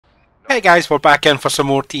Hey guys, we're back in for some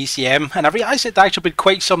more TCM, and I realised it's actually been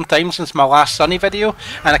quite some time since my last Sunny video,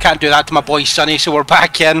 and I can't do that to my boy Sunny, so we're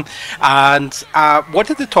back in, and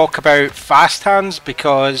wanted to talk about fast hands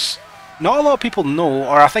because not a lot of people know,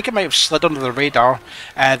 or I think it might have slid under the radar,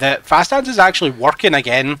 that fast hands is actually working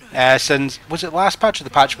again since, was it last patch or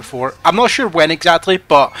the patch before? I'm not sure when exactly,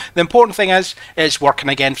 but the important thing is it's working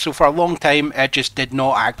again. So for a long time it just did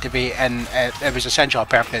not activate, and it was essentially a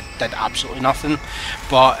perk that did absolutely nothing,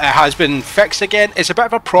 but it has been fixed again. It's a bit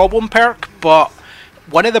of a problem perk, but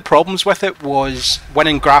one of the problems with it was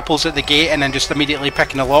winning grapples at the gate and then just immediately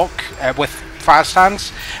picking a lock with fast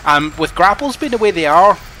hands. With grapples being the way they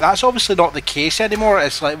are, that's obviously not the case anymore.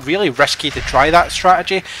 It's like really risky to try that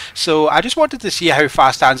strategy, so I just wanted to see how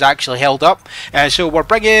fast hands actually held up. So we're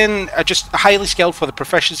bringing just highly skilled for the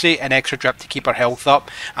proficiency and extra drip to keep our health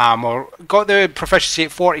up. We've got the proficiency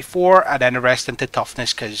at 44 and then the rest into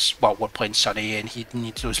toughness because, well, we're playing Sunny and he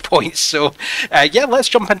needs those points. So yeah, let's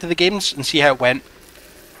jump into the games and see how it went.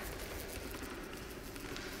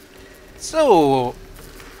 So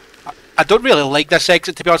I don't really like this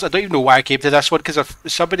exit, to be honest. I don't even know why I came to this one, because if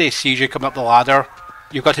somebody sees you come up the ladder,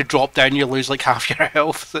 you've got to drop down, you lose like half your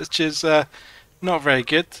health, which is not very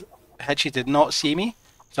good. Hitchy did not see me,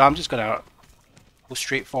 so I'm just going to go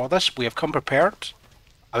straight for this. We have come prepared.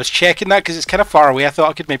 I was checking that because it's kind of far away. I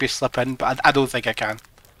thought I could maybe slip in, but I don't think I can.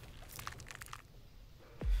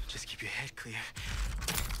 Just keep your head clear.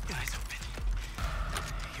 Eyes open.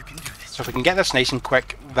 You can do this. So if we can get this nice and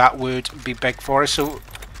quick, that would be big for us. So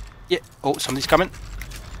yeah. Oh, somebody's coming.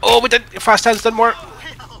 Oh, we did. Fast hands didn't work.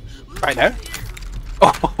 Right now.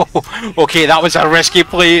 Oh, okay, that was a risky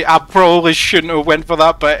play. I probably shouldn't have went for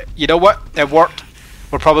that, but you know what? It worked.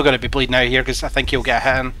 We're probably going to be bleeding out here because I think he'll get a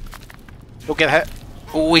hit in. He'll get hit.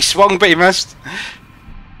 Oh, he swung, but he missed.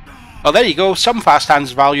 Oh, there you go. Some fast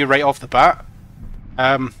hands value right off the bat.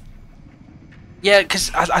 Yeah, because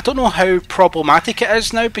I don't know how problematic it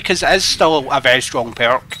is now, because it is still a very strong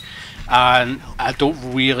perk. And I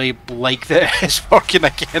don't really like that it's working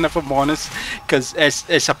again, if I'm honest, because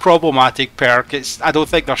it's a problematic perk. I don't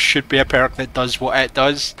think there should be a perk that does what it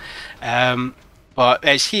does, but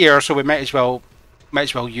it's here, so we might as well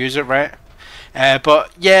use it, right?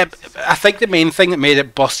 But yeah, I think the main thing that made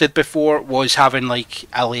it busted before was having like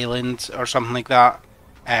a Leyland or something like that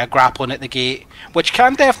grappling at the gate, which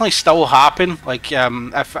can definitely still happen. Like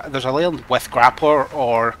if there's a Leyland with grappler,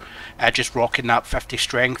 or just rocking that 50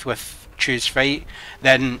 strength with choose fight,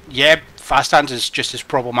 then yeah, fast hands is just as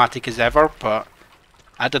problematic as ever. But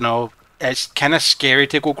I don't know, it's kind of scary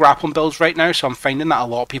to go grappling builds right now, so I'm finding that a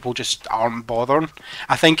lot of people just aren't bothering.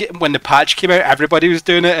 I think when the patch came out, everybody was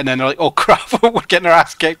doing it, and then they're like, oh crap, we're getting our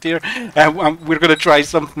ass kicked here, we're going to try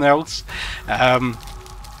something else.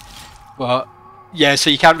 But yeah,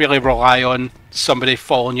 so you can't really rely on somebody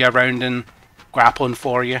following you around and grappling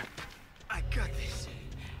for you. I got this.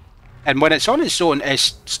 And when it's on its own,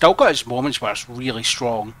 it's still got its moments where it's really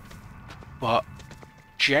strong, but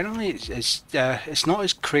generally it's not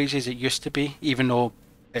as crazy as it used to be, even though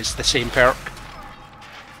it's the same perk.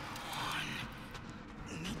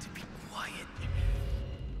 You need to be quiet.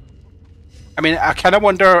 I mean, I kind of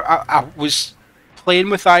wonder, I was playing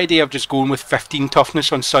with the idea of just going with 15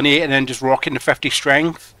 toughness on Sunny and then just rocking the 50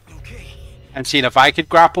 strength. Okay. And seeing if I could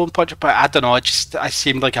grapple and punch it, but I don't know, it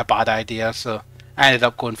seemed like a bad idea, so I ended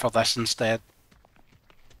up going for this instead.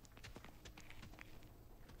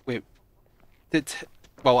 Wait,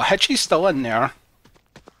 well, Hitchy's still in there.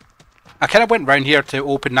 I kind of went round here to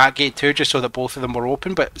open that gate too, just so that both of them were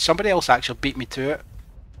open, but somebody else actually beat me to it.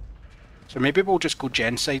 So maybe we'll just go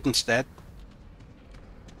Gen side instead.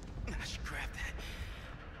 I should grab that.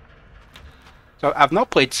 So I've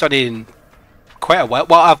not played Sunny in quite a while.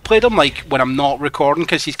 Well, I've played him like when I'm not recording,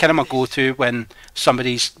 because he's kind of my go-to when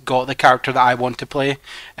somebody's got the character that I want to play.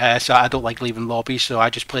 So I don't like leaving lobbies, so I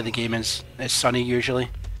just play the game as Sunny usually.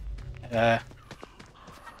 Right,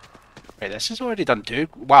 this is already done too.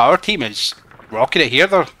 Wow, our team is rocking it here.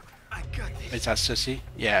 Though. I got this. Is that Sissy?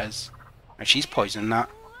 Yeah, it is. And she's poisoning that.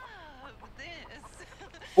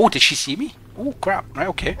 Oh, did she see me? Oh crap! Right,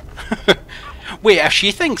 okay. Wait, if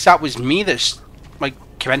she thinks that was me that's like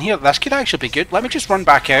come in here, this could actually be good. Let me just run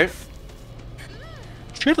back out.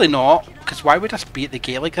 Surely not, because why would I be at the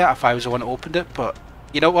gate like that if I was the one that opened it? But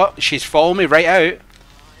you know what? She's following me right out.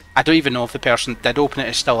 I don't even know if the person that did open it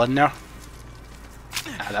is still in there.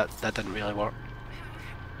 Nah, that didn't really work.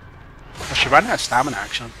 Oh, she ran out of stamina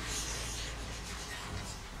actually.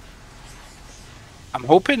 I'm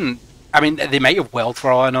hoping. I mean, they might have welled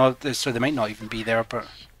for all I know, so they might not even be there. But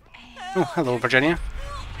oh, hello, Virginia.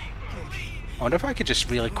 I wonder if I could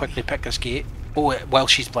just really quickly pick this gate. Oh, well,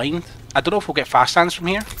 she's blind. I don't know if we'll get fast hands from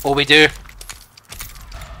here. Oh, we do.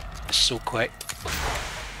 It's so quick.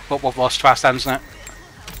 But we've lost fast hands now.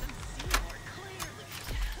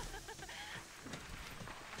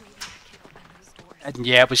 And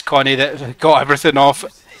yeah, it was Connie that got everything off.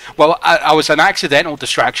 Well, I was an accidental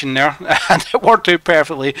distraction there, and it worked out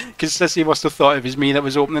perfectly, because Sissy must have thought it was me that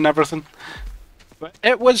was opening everything. But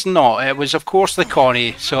it was not. It was, of course, the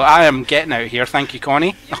Connie. So I am getting out of here. Thank you,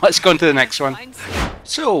 Connie. Let's go on to the next one.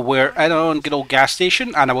 So we're in a good old gas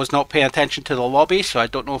station, and I was not paying attention to the lobby, so I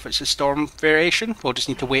don't know if it's a storm variation. We'll just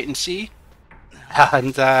need to wait and see.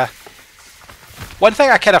 And one thing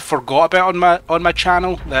I kind of forgot about on my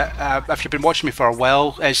channel, that if you've been watching me for a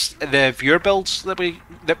while, is the viewer builds that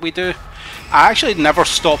we do. I actually never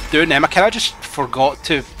stopped doing them. I kind of just forgot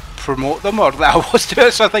to promote them, or that I was doing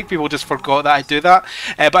it, so I think people just forgot that I do that.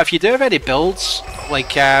 But if you do have any builds,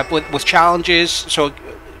 like with challenges, so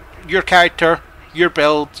your character, your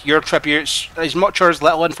build, your tributes, as much or as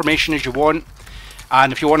little information as you want.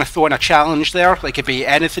 And if you want to throw in a challenge there, it could be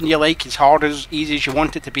anything you like, as hard as easy as you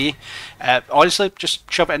want it to be. Honestly, just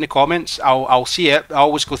shove it in the comments. I'll see it. I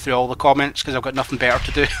always go through all the comments because I've got nothing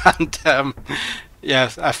better to do. And yeah,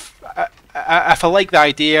 if I like the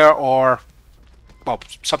idea, or well,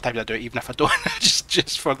 sometimes I do it even if I don't,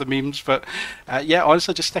 just for the memes. But yeah,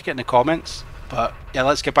 honestly, just stick it in the comments. But yeah,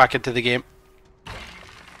 let's get back into the game.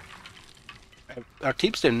 Our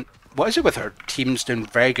team's doing. What is it with our teams doing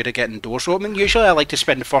very good at getting doors open? Usually I like to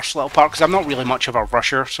spend the first little part, because I'm not really much of a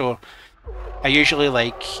rusher, so I usually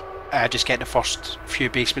like just get the first few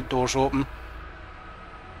basement doors open.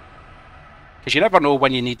 Because you never know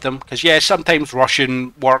when you need them. Because yeah, sometimes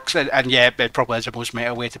rushing works, and yeah, it probably is the most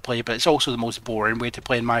meta way to play, but it's also the most boring way to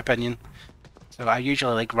play in my opinion. So I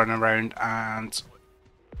usually like running around and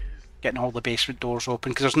getting all the basement doors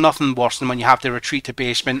open, because there's nothing worse than when you have to retreat to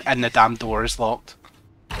basement and the damn door is locked.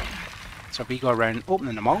 So we go around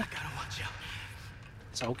opening them all.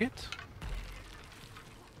 It's all good.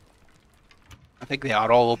 I think they are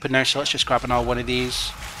all open now, so let's just grab another one of these.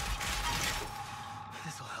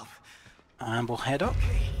 This'll help. And we'll head up.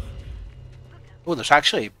 Oh, there's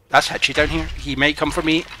actually... That's Hitchy down here. He might come for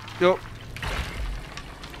me. Go.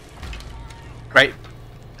 Right.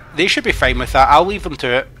 They should be fine with that. I'll leave them to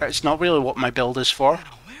it. It's not really what my build is for.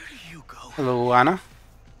 Where do you go? Hello, Anna.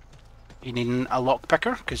 You needing a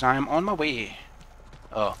lockpicker? Because I am on my way.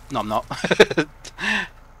 Oh, no I'm not.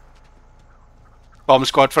 Bomb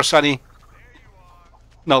squad for Sunny.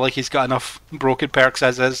 Not like he's got enough broken perks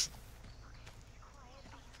as is.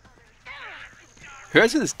 Who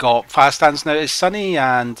is it that's got fast hands now? It's Sunny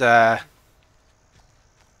and Danny?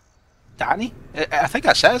 I think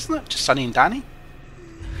that's it, isn't it? Just Sunny and Danny?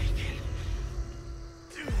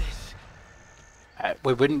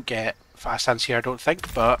 We wouldn't get fast hands here, I don't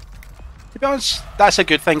think, but to be honest, that's a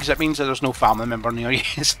good thing, because it means that there's no family member near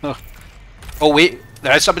you. So. Oh wait,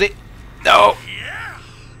 there is somebody. No!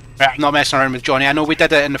 Right, I'm not messing around with Johnny. I know we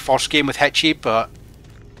did it in the first game with Hitchy, but...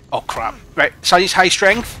 Oh crap. Right, Sunny's high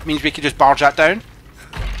strength means we can just barge that down.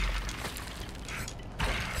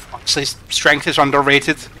 Honestly, strength is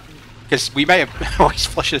underrated, because we might have... Oh, he's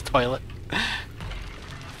flushed the toilet.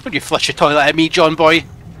 Would you flush the toilet at me, John boy?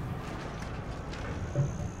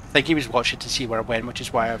 I think he was watching to see where I went, which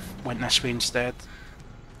is why I've went this way instead.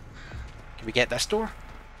 Can we get this door?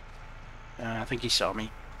 I think he saw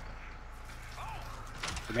me.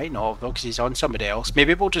 He might not have though, because he's on somebody else.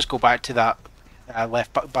 Maybe we'll just go back to that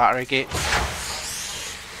left battery gate.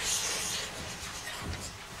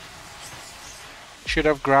 Should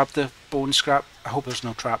have grabbed the bone scrap. I hope there's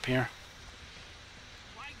no trap here.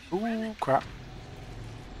 Ooh, crap.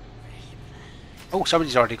 Oh,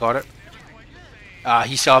 somebody's already got it. Ah,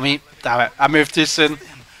 he saw me. Damn it. I moved too soon.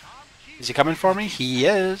 Is he coming for me? He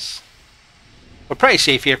is. We're pretty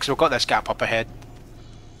safe here because we've got this gap up ahead.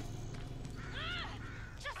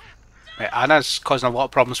 Right, Anna's causing a lot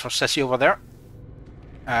of problems for Sissy over there.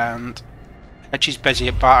 And she's busy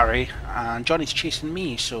at battery. And Johnny's chasing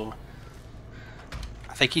me, so...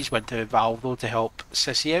 I think he's went to Valve though to help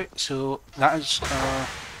Sissy out. So that is...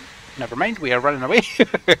 never mind, we are running away.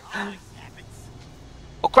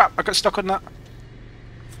 Oh crap, I got stuck on that.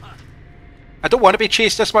 I don't want to be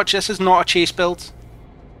chased this much. This is not a chase build.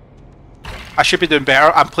 I should be doing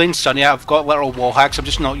better. I'm playing Sunny. I've got little wall hacks. I'm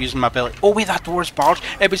just not using my ability. Oh wait, that door is barred.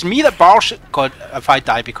 It was me that barred. God, if I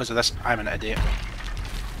die because of this, I'm an idiot.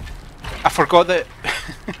 I forgot that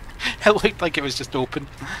it looked like it was just open.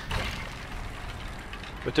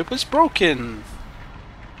 But it was broken.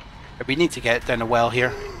 But we need to get down a well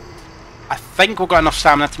here. I think we've got enough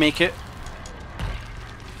stamina to make it.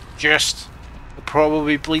 Just. We'll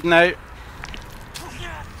probably be bleeding out.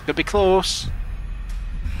 Could be close.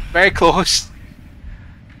 Very close.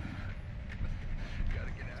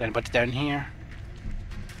 Is anybody down here?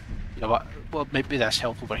 You know what? Well, maybe this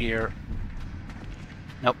health over here.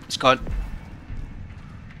 Nope, it's gone.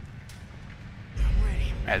 I'm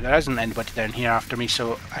ready. Right, there isn't anybody down here after me,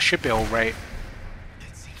 so I should be alright.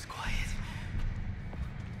 It seems quiet.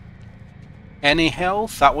 Any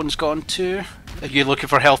health? That one's gone too. Are you looking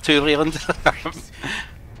for health too, Leland?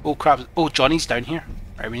 Oh crap. Oh, Johnny's down here.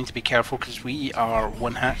 Right, we need to be careful because we are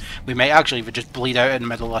one hit. We might actually even just bleed out in the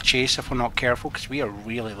middle of a chase if we're not careful because we are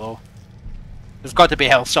really low. There's got to be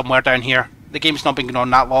health somewhere down here. The game's not been going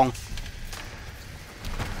on that long.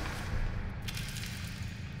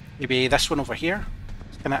 Maybe this one over here.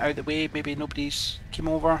 It's kind of out of the way. Maybe nobody's came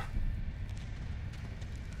over.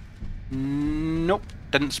 Nope,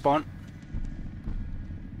 didn't spawn.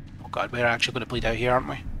 Oh god, we're actually going to bleed out here, aren't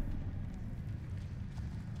we? I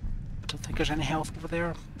don't think there's any health over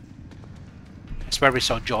there. That's where we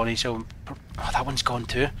saw Johnny, so... Oh, that one's gone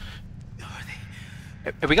too.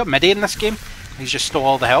 Have we got Midi in this game? He's just stole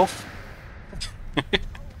all the health.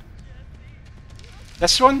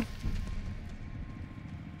 This one?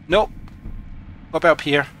 Nope. What about up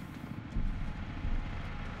here?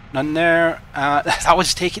 None there. That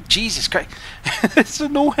was taken. Jesus Christ. There's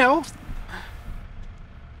no health.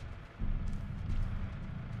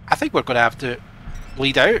 I think we're going to have to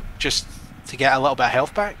bleed out just to get a little bit of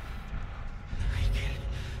health back.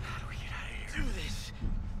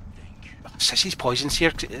 Sissy's poison's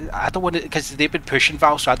here. I don't want to, because they've been pushing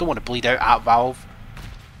Valve, so I don't want to bleed out at Valve.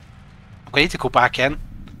 I'm going to go back in.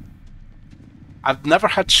 I've never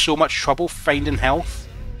had so much trouble finding health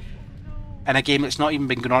in a game that's not even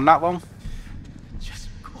been going on that long.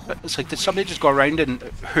 It's like, did somebody just go around and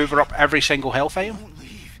hoover up every single health item?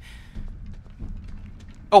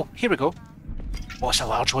 Oh, here we go. Oh, it's a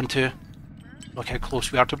large one too. Look how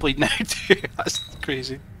close we are to bleeding out too. That's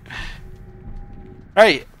crazy.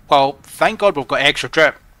 Right, well, thank God we've got extra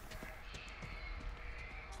drip.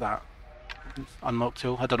 That unlocked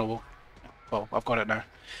tool, I don't know. Well, I've got it now.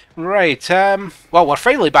 Right, well, we're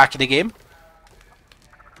finally back in the game.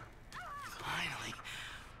 Finally.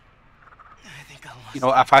 I think I lost. You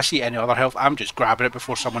know, if I see any other health, I'm just grabbing it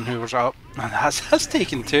before someone hoovers up. And that's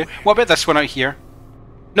taken too. What about this one out here?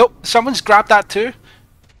 Nope, someone's grabbed that too.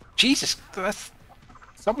 Jesus,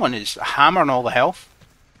 someone is hammering all the health.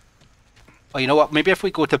 Well, you know what? Maybe if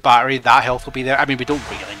we go to battery, that health will be there. I mean, we don't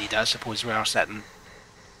really need it. I suppose we are sitting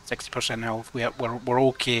 60% health. We're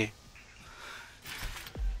okay.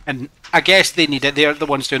 And I guess they need it. They're the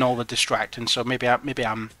ones doing all the distracting. So maybe I'm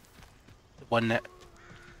the one that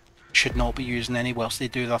should not be using any whilst they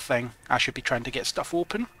do their thing. I should be trying to get stuff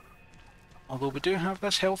open. Although we do have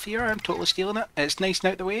this health here. I'm totally stealing it. It's nice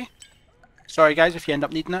and out the way. Sorry guys if you end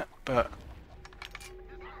up needing it, but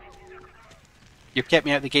you've kept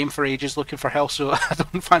me out of the game for ages looking for health, so I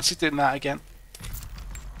don't fancy doing that again.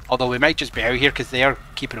 Although we might just be out here because they are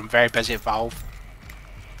keeping them very busy at Valve.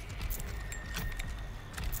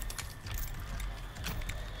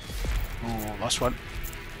 Oh, last one.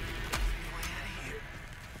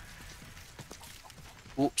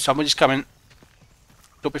 Oh, somebody's coming.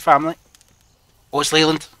 Don't be family. Oh, it's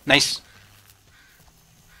Leyland. Nice.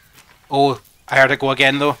 Oh, I heard it go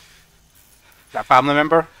again though. Is that a family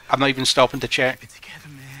member? I'm not even stopping to check. Get together,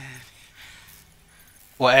 man.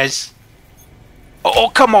 What is?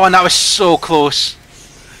 Oh, come on, that was so close.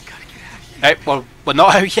 Gotta get out of here. Right, well, we're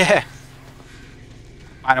not out yet.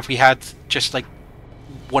 And if we had just like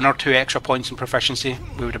 1 or 2 extra points in proficiency,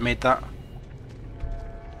 we would have made that.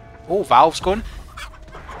 Oh, Valve's going.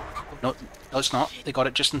 No, it's not. They got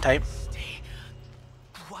it just in time. Stay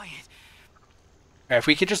quiet. Right, if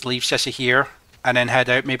we could just leave Sissy here and then head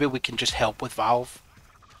out, maybe we can just help with Valve.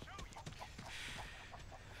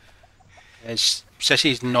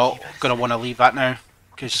 Sissy's not going to want to leave that now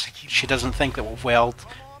because she doesn't think that we've weld.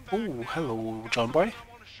 Oh, hello, John Boy.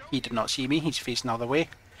 He did not see me. He's facing the other way.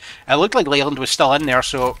 It looked like Leyland was still in there,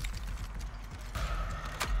 so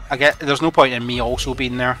I get there's no point in me also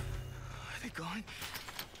being there. Are they gone?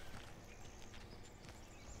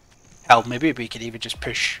 Hell, maybe we could even just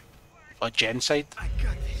push a gen side. I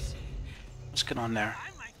got this. What's going on there?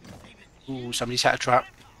 Ooh, somebody's hit a trap.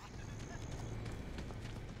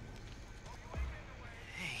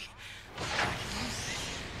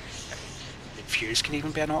 Fuse can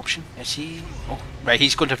even be an option. Is he? Oh, right,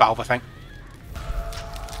 he's going to Valve, I think.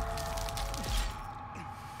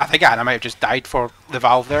 I think Anna might have just died for the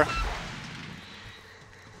Valve there.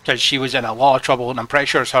 Because she was in a lot of trouble, and I'm pretty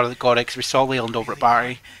sure it's her that got it, because we saw Leyland over at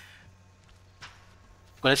Barry.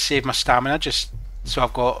 I'm going to save my stamina, just so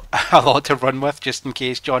I've got a lot to run with, just in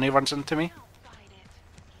case Johnny runs into me.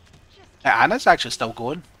 Anna's actually still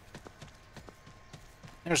going.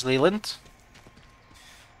 There's Leland.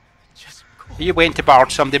 Just Are you waiting to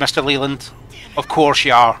barge somebody, Mr. Leland? Of course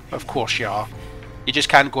you are. Of course you are. You just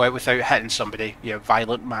can't go out without hitting somebody, you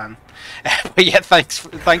violent man. But yeah, thanks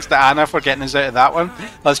to Anna for getting us out of that one.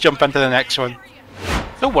 Let's jump into the next one.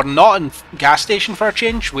 So we're not in gas station for a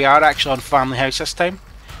change. We are actually on family house this time,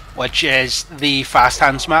 which is the fast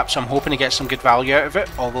hands map. So I'm hoping to get some good value out of it.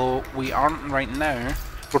 Although we aren't right now.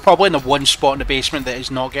 We're probably in the one spot in the basement that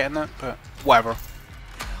is not getting it, but whatever.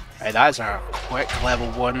 Right, that is our quick level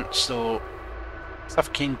 1. So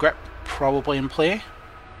suffocating grip probably in play.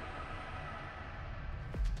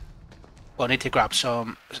 We'll need to grab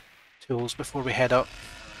some tools before we head up.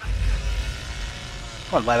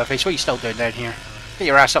 Come on, Leatherface, what are you still doing down here? Get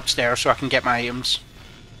your ass upstairs so I can get my items.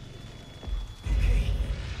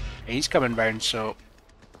 He's coming round, so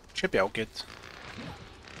should be all good.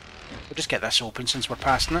 We'll just get this open since we're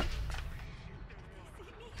passing it.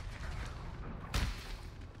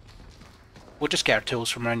 We'll just get our tools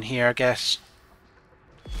from around here, I guess.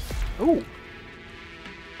 Ooh.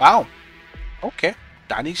 Wow. Okay.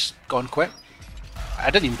 Danny's gone quick.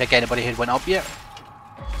 I didn't even think anybody had went up yet.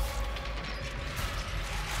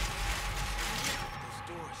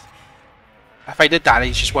 I find that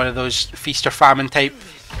Danny's just one of those feast or famine type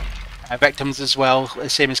victims as well, the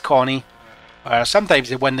same as Connie. Sometimes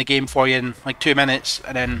they win the game for you in like 2 minutes,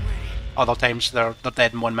 and then other times they're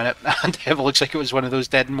dead in 1 minute. And it looks like it was one of those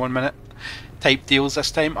dead in 1 minute type deals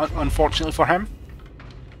this time, unfortunately for him.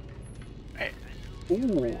 Right.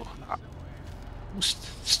 Ooh.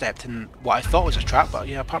 Almost stepped in what I thought was a trap, but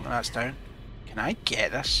yeah, apparently that's down. Can I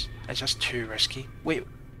get this? Is this too risky? Wait,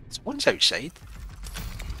 someone's outside.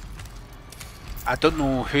 I don't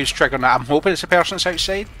know who's triggering that. I'm hoping it's the person that's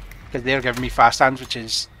outside, because they're giving me fast hands, which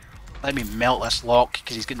is... Let me melt this lock,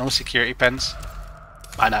 because he's got no security pins.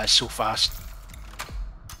 Man, that is so fast.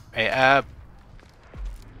 Right,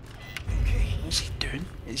 what's he doing?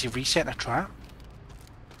 Is he resetting a trap?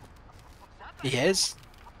 He is.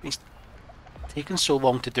 He's taking so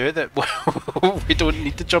long to do it that we don't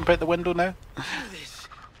need to jump out the window now.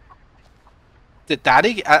 Did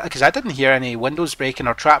Daddy? Because I didn't hear any windows breaking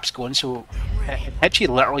or traps going, so Hitchy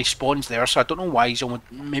literally spawns there, so I don't know why he's on.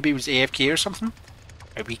 Maybe he was AFK or something.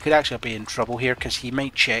 We could actually be in trouble here because he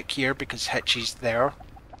might check here because Hitchy's there.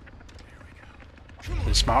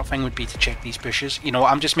 The smart thing would be to check these bushes. You know,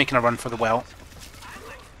 I'm just making a run for the well.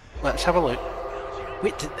 Let's have a look.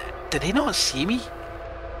 Wait, did he not see me?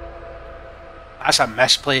 That's a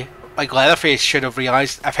misplay. Like, Leatherface should have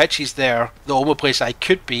realised if Hitchy's there, the only place I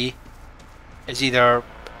could be is either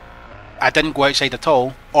I didn't go outside at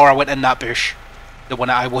all, or I went in that bush, the one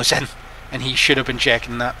that I was in, and he should have been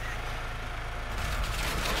checking that.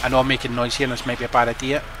 I know I'm making noise here and this might be a bad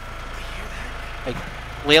idea. Like,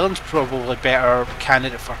 Leyland's probably a better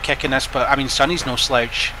candidate for kicking this, but I mean, Sonny's no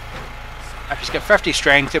slouch. If he's got 50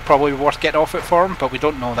 strength, it'd probably be worth getting off it for him, but we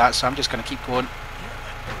don't know that, so I'm just going to keep going.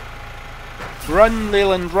 Run,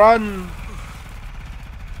 Leyland, run!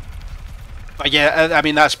 But yeah, I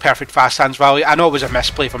mean, that's perfect fast hands value. I know it was a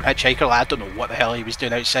misplay from Hitchhiker, like, I don't know what the hell he was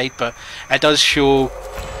doing outside, but it does show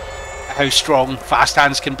how strong fast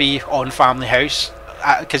hands can be on Family House.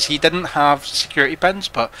 Because he didn't have security pins,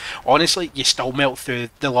 but honestly, you still melt through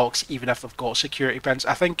the locks even if they've got security pins.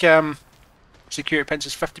 I think security pins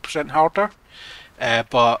is 50% harder,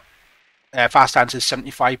 but fast hands is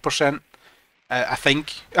 75%. I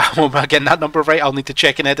think. Am I getting that number right? I'll need to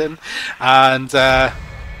check in editing. And yeah,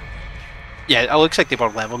 it looks like they were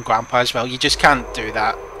leveling Grandpa as well. You just can't do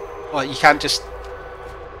that. Well, you can't just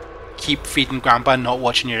keep feeding Grandpa and not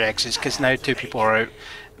watching your exes, because now 2 people are out.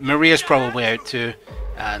 Maria's probably out too,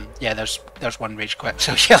 and yeah, there's one rage quit.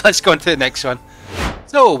 So yeah, let's go on to the next one.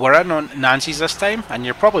 So we're in on Nancy's this time, and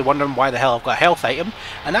you're probably wondering why the hell I've got a health item,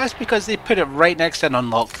 and that's because they put it right next to an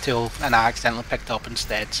unlock tool, and I accidentally picked it up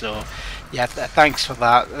instead. So yeah, thanks for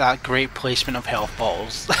that great placement of health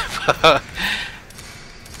bottles.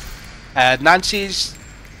 Nancy's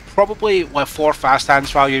probably with 4 fast hands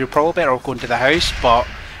value. You're probably better off going to the house, but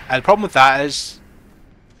the problem with that is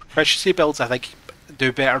proficiency builds, I think,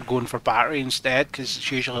 do better going for battery instead, because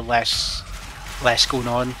it's usually less going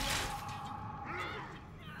on.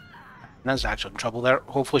 Nan's actually in trouble there.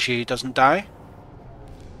 Hopefully she doesn't die.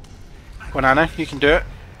 Go on, Anna, you can do it.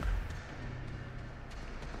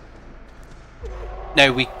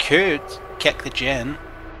 Now we could kick the gen,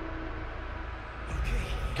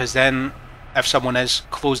 because then if someone is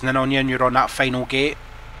closing in on you and you're on that final gate,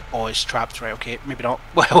 oh, it's trapped, right? Okay, maybe not.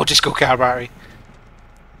 Well, we'll just go car battery.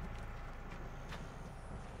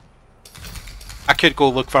 I could go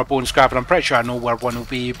look for a bone scrap, and I'm pretty sure I know where one will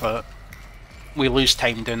be, but we lose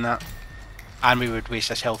time doing that. And we would waste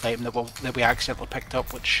this health item that we accidentally picked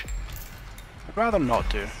up, which I'd rather not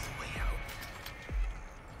do.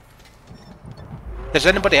 Does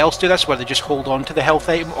anybody else do this where they just hold on to the health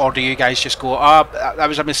item, or do you guys just go, oh, that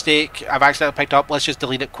was a mistake, I've accidentally picked up, let's just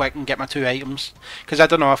delete it quick and get my 2 items? Because I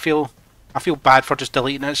don't know, I feel bad for just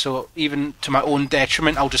deleting it, so even to my own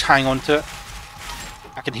detriment, I'll just hang on to it.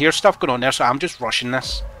 I can hear stuff going on there, so I'm just rushing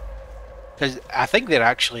this. Because I think they're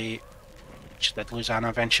actually... She did lose Anna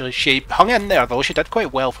eventually. She hung in there though, she did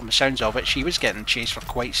quite well from the sounds of it. She was getting chased for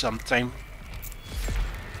quite some time.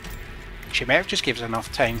 She may have just given us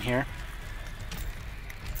enough time here.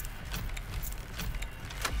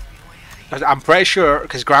 I'm pretty sure,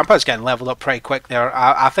 because Grandpa's getting leveled up pretty quick there,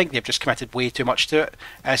 I think they've just committed way too much to it.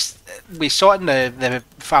 We saw it in the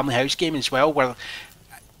Family House game as well, where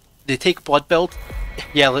they take blood build,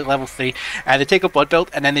 yeah, level 3, and they take a blood build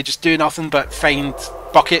and then they just do nothing but find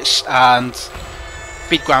buckets and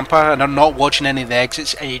feed Grandpa, and they're not watching any of the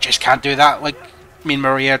exits, and you just can't do that. Like, me and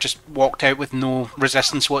Maria just walked out with no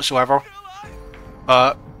resistance whatsoever.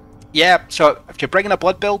 But yeah, so if you're bringing a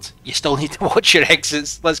blood build, you still need to watch your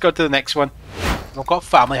exits. Let's go to the next one. We've got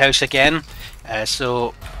Family House again,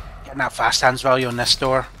 so getting that fast hands value on this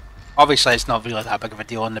door. Obviously it's not really that big of a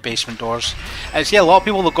deal on the basement doors. I see a lot of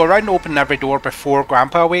people that go around and open every door before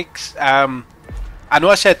Grandpa wakes. I know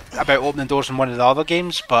I said about opening doors in one of the other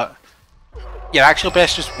games, but you're actually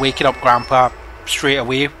best just waking up Grandpa straight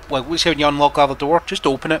away. Like, let's say when you unlock the other door, just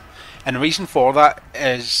open it. And the reason for that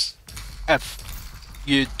is, if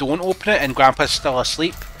you don't open it and Grandpa's still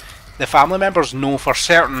asleep, the family members know for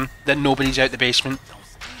certain that nobody's out the basement.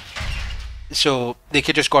 So they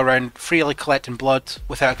could just go around freely collecting blood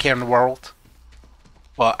without a care in the world.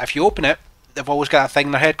 But if you open it, they've always got a thing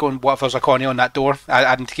in their head going, what if there's a Connie on that door?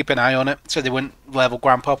 I need to keep an eye on it, so they wouldn't level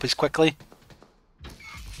Grandpa up as quickly.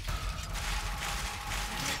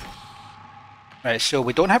 Right, so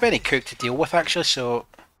we don't have any cook to deal with actually, so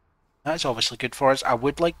that's obviously good for us. I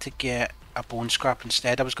would like to get a bone scrap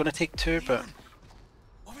instead. I was going to take 2, but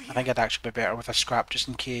I think I'd actually be better with a scrap just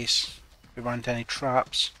in case we run into any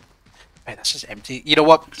traps. Right, this is empty. You know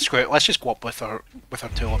what? Screw it. Let's just go up with our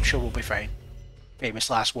tool. I'm sure we'll be fine.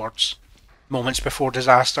 Famous last words. Moments before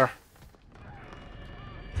disaster.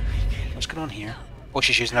 What's going on here? Oh,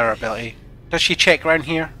 she's using her ability. Does she check around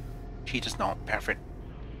here? She does not. Perfect.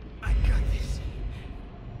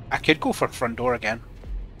 I could go for the front door again.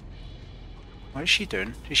 What is she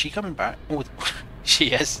doing? Is she coming back? Oh,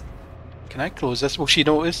 she is. Can I close this? Will she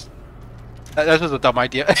notice? That was a dumb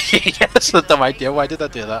idea. Yeah, that's a dumb idea. Why did I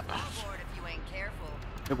do that?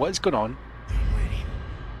 What is going on?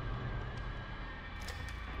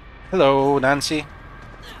 Hello, Nancy.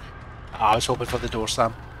 I was hoping for the door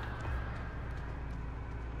slam.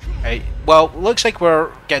 Right, well, looks like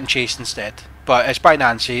we're getting chased instead. But it's by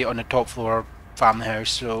Nancy on the top floor family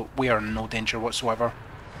house, so we are in no danger whatsoever.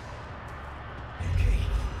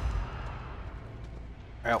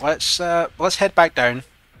 Right, let's head back down,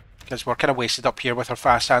 because we're kind of wasted up here with our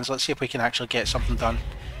fast hands. Let's see if we can actually get something done.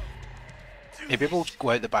 Maybe we'll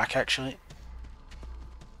go out the back actually.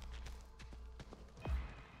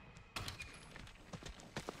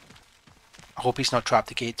 I hope he's not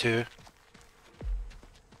trapped at gate 2.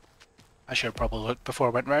 I should have probably looked before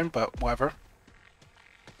I went round, but whatever.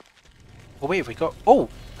 Oh wait, have we got... Oh!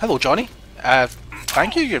 Hello Johnny!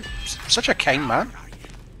 Thank you, you're such a kind man.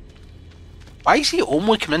 Why is he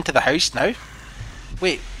only come into the house now?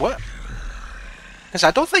 Wait, what? Because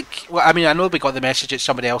I don't think... Well, I mean, I know we got the message that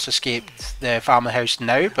somebody else escaped the family house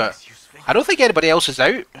now, but I don't think anybody else is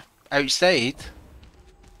outside.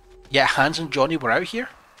 Yet Hans and Johnny were out here?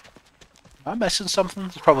 Am I missing something?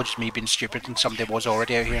 It's probably just me being stupid and somebody was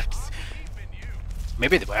already out here.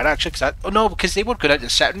 Maybe they were actually, because oh no, because they were going out to the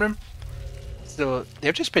sitting room. So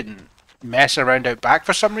they've just been messing around out back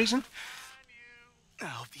for some reason. I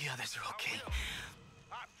hope the others are okay.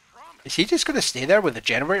 Is he just going to stay there with the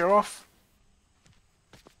generator off?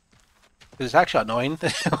 Because it's actually annoying.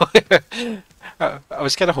 I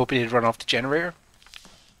was kind of hoping he'd run off the generator.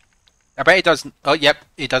 I bet he doesn't. Oh, yep,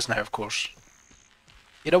 he does now, of course.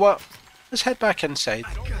 You know what? Let's head back inside.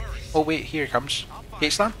 Oh wait, here he comes.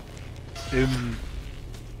 Gate slam? Boom.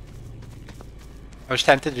 I was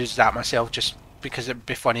tempted to use that myself just because it'd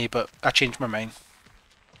be funny, but I changed my mind.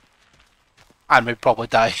 And we'd probably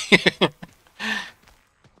die.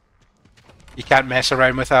 You can't mess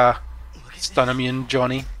around with a stun immune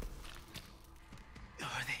Johnny.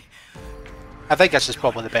 I think this is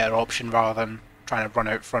probably the better option rather than trying to run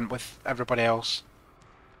out front with everybody else.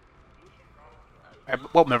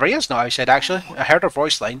 Well, Maria's not outside actually. I heard her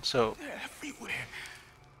voice line, so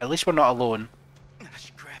at least we're not alone.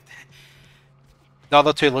 The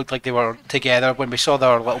other two looked like they were together. When we saw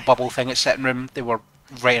their little bubble thing at sitting room, they were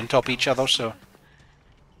right on top of each other, so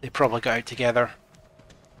they probably got out together.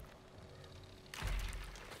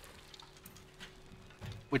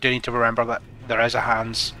 We do need to remember that there is a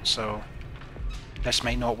hands, so this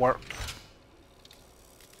might not work.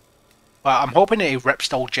 But I'm hoping that he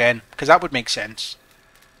ripstalled Jen, because that would make sense.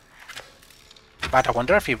 But I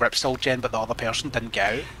wonder if he ripstalled Jen but the other person didn't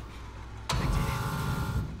get out.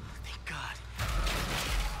 Thank God.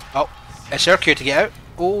 Oh, it's our cue to get out.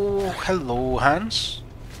 Oh, hello, Hans.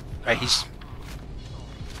 Right, he's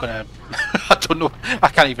gonna... I don't know, I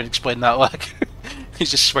can't even explain that, like.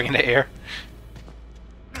 He's just swinging the air.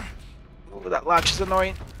 Oh, that latch is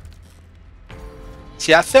annoying.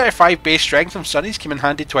 See, that 35 base strength from Sonny's came in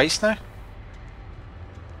handy twice now.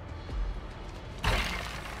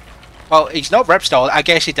 Well, he's not ripstalled. I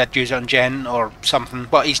guess he did use it on Jen or something,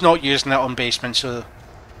 but he's not using it on basement, so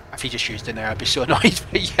if he just used it now, I'd be so annoyed.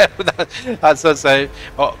 But yeah, that's us out.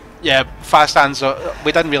 Oh, yeah, fast hands,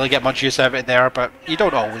 we didn't really get much use out of it there, but you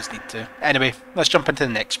don't always need to. Anyway, let's jump into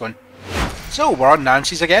the next one. So, we're on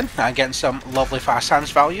Nancy's again, and getting some lovely fast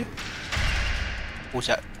hands value. What's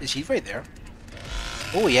that? Is he right there?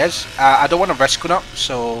 Oh, he is. I don't want to risk going up,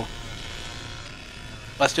 so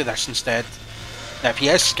let's do this instead. Now, if he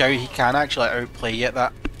is scout, he can actually outplay you at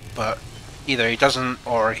that, but either he doesn't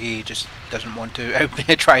or he just doesn't want to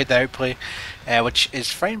outplay, try the outplay, which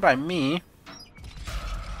is fine by me.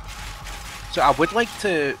 So I would like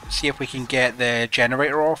to see if we can get the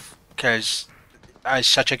generator off, because it's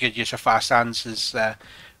such a good use of fast hands is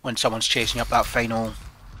when someone's chasing up that final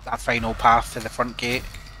path to the front gate.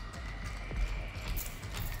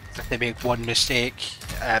 If they make one mistake,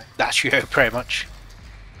 that's you out pretty much.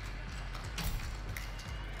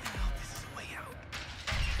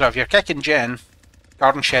 So if you're kicking Jen,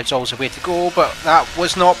 garden shed's always a way to go, but that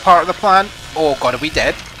was not part of the plan. Oh god, are we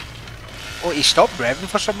dead? Oh, he stopped revving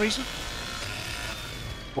for some reason.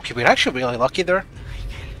 Okay, we're actually really lucky there.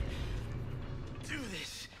 Do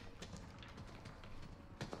this.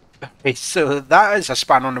 Okay, so that is a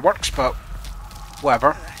span on the works, but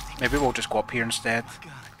whatever. Maybe we'll just go up here instead.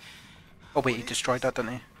 Oh wait, he destroyed that,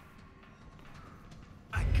 didn't he?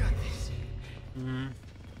 I got this.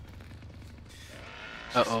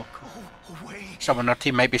 Uh-oh. Go away. Someone on our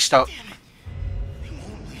team might be stuck. Damn it. They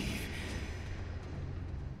won't leave.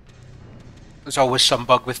 There's always some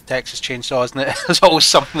bug with Texas Chainsaw, isn't it? There's always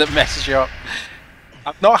something that messes you up.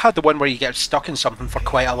 I've not had the one where you get stuck in something for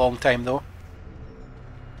quite a long time though.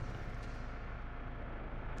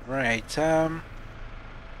 Right,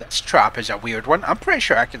 this trap is a weird one. I'm pretty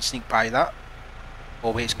sure I can sneak by that.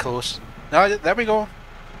 Oh wait, it's close. No, there we go.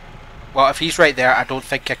 Well, if he's right there, I don't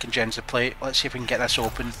think kicking Jen's the play. Let's see if we can get this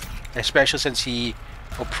open. Especially since he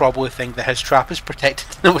will probably think that his trap is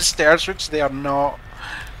protected with stairs, which they are not.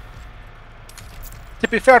 To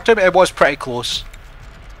be fair to him, it was pretty close.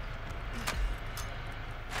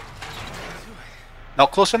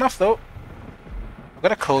 Not close enough though. I'm going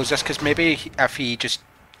to close this because maybe if he just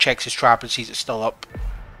checks his trap and sees it's still up,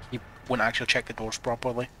 he won't actually check the doors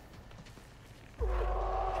properly.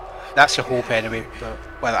 That's the hope anyway, but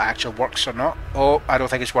whether it actually works or not. Oh, I don't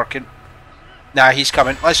think it's working. Nah, he's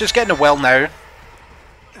coming. Let's just get in the well now.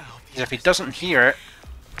 Because if he doesn't hear it,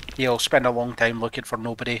 he'll spend a long time looking for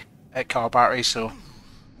nobody at car battery, so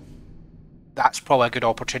that's probably a good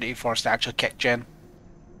opportunity for us to actually kick Jen.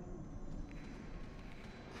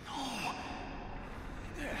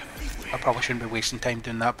 I probably shouldn't be wasting time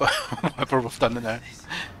doing that, but whatever, we've done it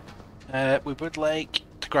now. We would like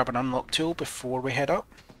to grab an unlock tool before we head up.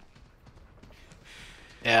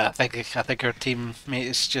 Yeah, I think our teammate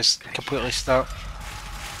is just completely stuck.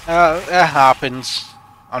 It happens,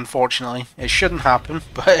 unfortunately. It shouldn't happen,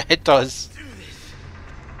 but it does.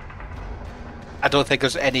 I don't think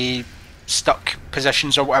there's any stuck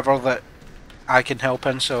positions or whatever that I can help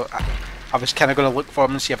in, so I was kind of going to look for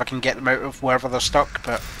them and see if I can get them out of wherever they're stuck,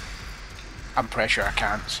 but I'm pretty sure I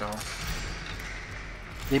can't, so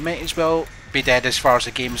they might as well be dead as far as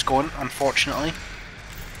the game's going, unfortunately.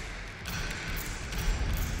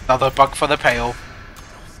 Another bug for the pile.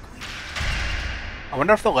 I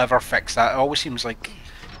wonder if they'll ever fix that. It always seems like,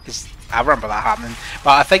 because I remember that happening,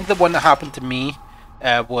 but I think the one that happened to me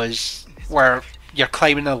was where you're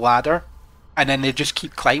climbing a ladder and then they just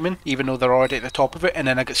keep climbing even though they're already at the top of it, and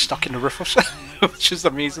then I get stuck in the roof or something, which is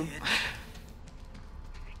amazing.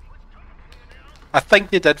 I think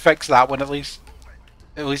they did fix that one at least.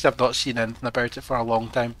 At least I've not seen anything about it for a long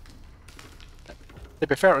time. To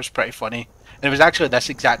be fair, it was pretty funny. And it was actually this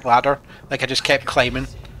exact ladder. Like, I just kept climbing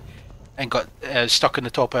and got stuck on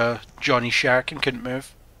the top of Johnny's shark and couldn't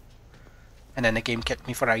move. And then the game kicked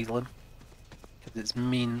me for idling. 'Cause it's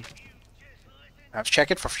mean. I was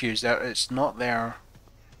checking for fuse there. It's not there.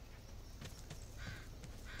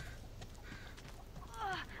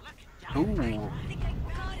 Ooh.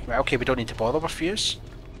 Right, okay, we don't need to bother with fuse.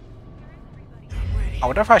 I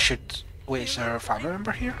wonder if I should... Wait, is there a family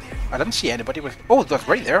member here? I didn't see anybody with... Oh, they're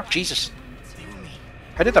right there. Jesus.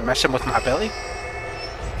 How did I miss him with my ability?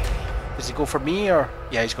 Does he go for me or...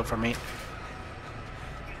 Yeah, he's going for me.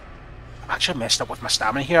 I actually messed up with my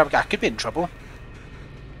stamina here. I could be in trouble.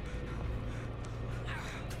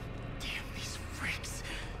 Damn these freaks.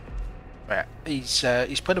 Right, he's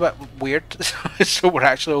playing a bit weird, so we're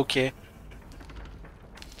actually okay.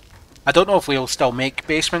 I don't know if we'll still make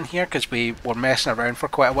basement here because we were messing around for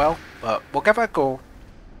quite a while, but we'll give it a go.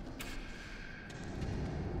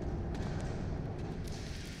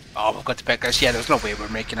 Oh, we've got to pick this. Yeah, there's no way we're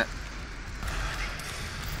making it.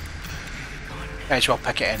 Might as well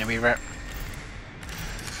pick it anyway, right?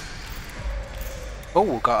 Oh,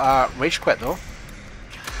 we got a rage quit though.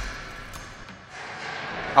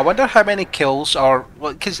 I wonder how many kills are...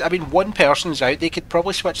 Well, because, I mean, one person's out. They could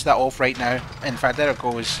probably switch that off right now. In fact, there it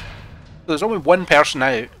goes. There's only one person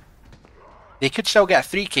out. They could still get a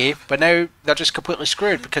 3k, but now they're just completely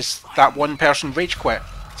screwed because that one person rage quit.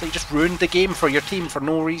 So you just ruined the game for your team for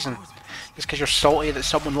no reason. Just because you're salty that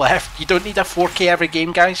someone left. You don't need a 4k every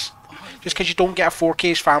game, guys. Just because you don't get a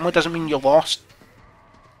 4k's family doesn't mean you lost.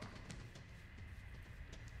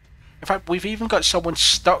 In fact, we've even got someone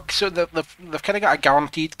stuck, so they've kind of got a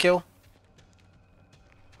guaranteed kill.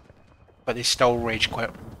 But they still rage quit.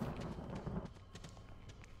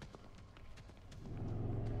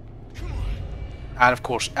 And of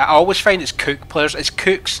course, I always find it's Cook players. It's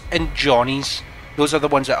Cooks and Johnnies. Those are the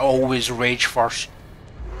ones that always rage first.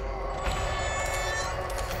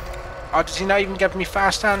 Oh, does he not even give me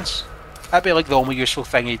fast hands? That'd be like the only useful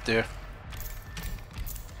thing he'd do.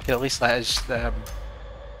 He'd at least let us...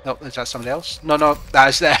 No, is that somebody else? No, that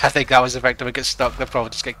is I think that was the victim who gets stuck. They'll probably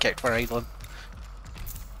just get kicked for idling.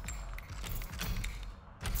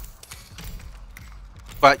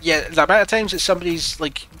 But yeah, the amount of times that somebody's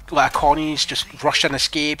like a Connie's just rushed an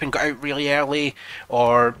escape and got out really early,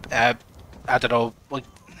 or I don't know, like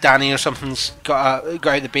Danny or something's got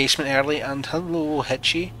out the basement early, and hello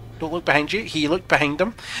Hitchy, don't look behind you. He looked behind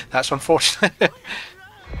him. That's unfortunate.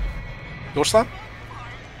 Door slam?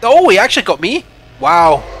 Oh, he actually got me.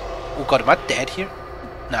 Wow. Oh god, am I dead here?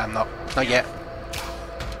 Nah, I'm not. Not yet.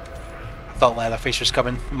 I thought Leatherface was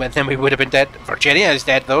coming, and then we would have been dead. Virginia is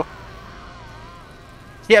dead though.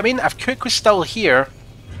 Yeah, I mean, if Cook was still here,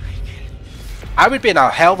 I would be in a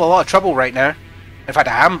hell of a lot of trouble right now. In fact,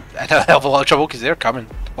 I am in a hell of a lot of trouble because they're coming.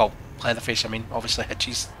 Well, Leatherface, I mean, obviously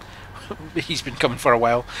Hitchy's... he's been coming for a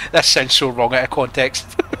while. That sounds so wrong out of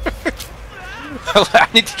context. I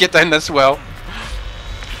need to get down this well.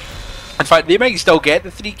 In fact, they might still get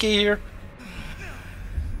the 3k here.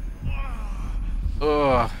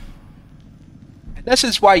 Ugh. This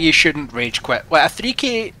is why you shouldn't rage quit. Well, a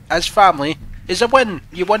 3k as family is a win.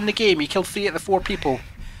 You won the game. You killed 3 out of the 4 people.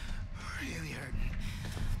 Really hurting.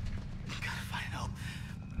 Gotta find help.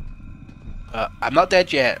 I'm not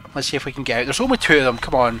dead yet. Let's see if we can get out. There's only 2 of them.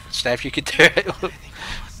 Come on, Steph, you could do it.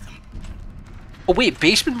 Oh wait,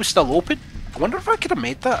 basement was still open? I wonder if I could have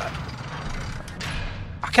made that.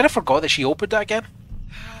 I kind of forgot that she opened it again.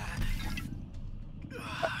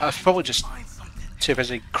 I was probably just too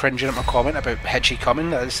busy cringing at my comment about Hitchy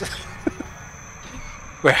coming. Yeah,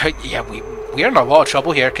 we're in a lot of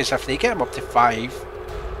trouble here, because if they get him up to 5,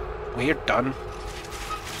 we're done.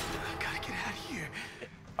 Gotta get out of here.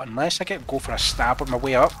 Unless I go for a stab on my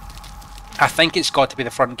way up. I think it's got to be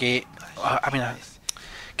the front gate. I mean,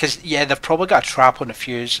 because yeah, they've probably got a trap on the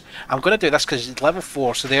fuse. I'm going to do this because it's level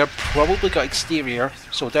 4, so they're probably got exterior.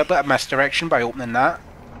 So they'll do a bit of misdirection by opening that.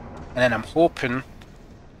 And then I'm hoping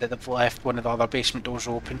that they've left one of the other basement doors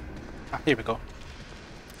open. Ah, here we go.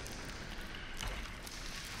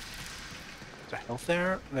 Is there health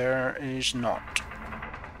there? There is not.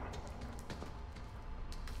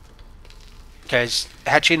 Because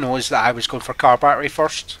Hitchy knows that I was going for car battery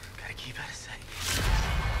first. Gotta keep out of sight.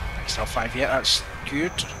 Still 5 yet, that's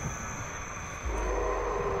good.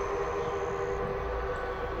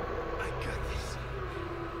 I got this.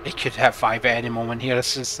 He could hit 5 at any moment here.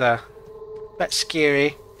 This is a bit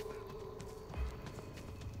scary.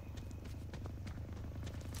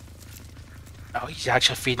 Oh, he's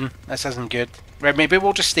actually feeding. This isn't good. Right, maybe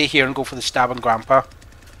we'll just stay here and go for the stab on Grandpa.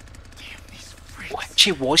 Damn these freaks. What?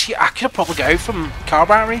 She was here. I could have probably got out from car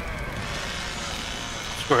battery.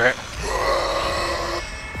 Screw it.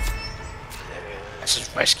 This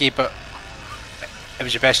is risky, but it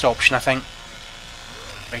was the best option, I think.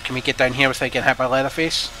 Right, can we get down here without getting hit by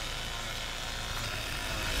Leatherface?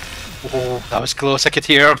 Oh, that was close. I could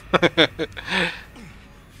hear him.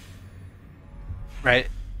 Right.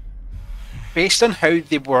 Based on how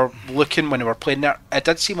they were looking when they were playing there, it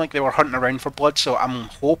did seem like they were hunting around for blood, so I'm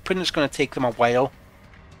hoping it's going to take them a while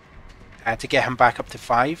to get him back up to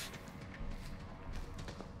 5.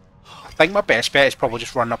 I think my best bet is probably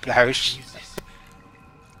just run up the house.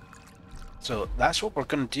 So that's what we're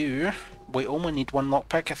going to do. We only need 1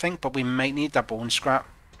 lockpick, I think, but we might need a bone scrap.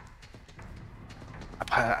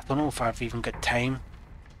 I don't know if I've even got time.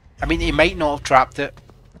 I mean, he might not have trapped it.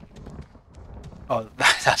 Oh,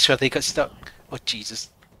 that's where they got stuck. Oh, Jesus.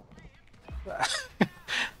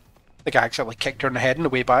 The guy actually kicked her in the head on the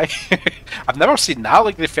way by. I've never seen that,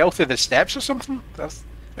 like they fell through the steps or something.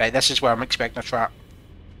 Right, this is where I'm expecting a trap.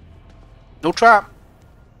 No trap.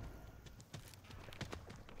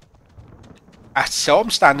 I saw him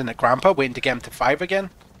standing at Grandpa waiting to get him to 5 again.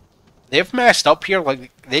 They've messed up here,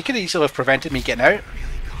 like they could easily have prevented me getting out.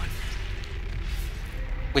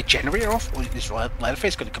 Wait, generator off? Oh, this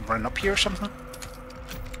Leatherface gonna come running up here or something?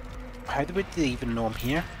 How do they even know I'm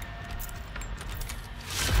here?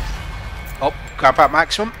 Oh, Grandpa at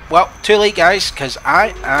maximum. Well, too late guys, because I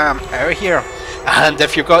am out of here. And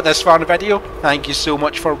if you've got this far in the video, thank you so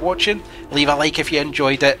much for watching. Leave a like if you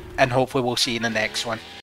enjoyed it, and hopefully we'll see you in the next one.